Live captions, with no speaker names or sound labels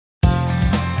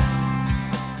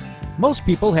Most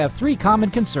people have three common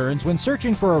concerns when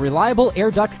searching for a reliable air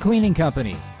duct cleaning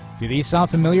company. Do these sound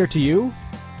familiar to you?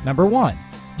 Number 1.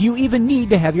 Do you even need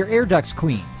to have your air ducts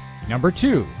cleaned? Number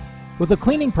 2. Will the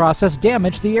cleaning process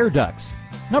damage the air ducts?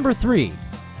 Number 3.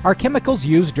 Are chemicals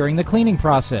used during the cleaning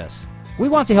process? We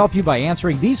want to help you by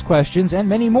answering these questions and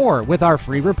many more with our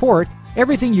free report,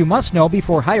 Everything You Must Know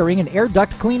Before Hiring an Air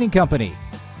Duct Cleaning Company.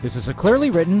 This is a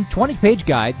clearly written 20-page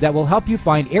guide that will help you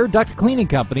find air duct cleaning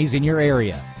companies in your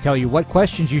area, tell you what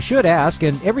questions you should ask,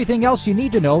 and everything else you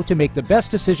need to know to make the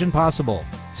best decision possible.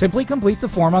 Simply complete the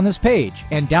form on this page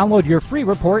and download your free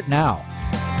report now.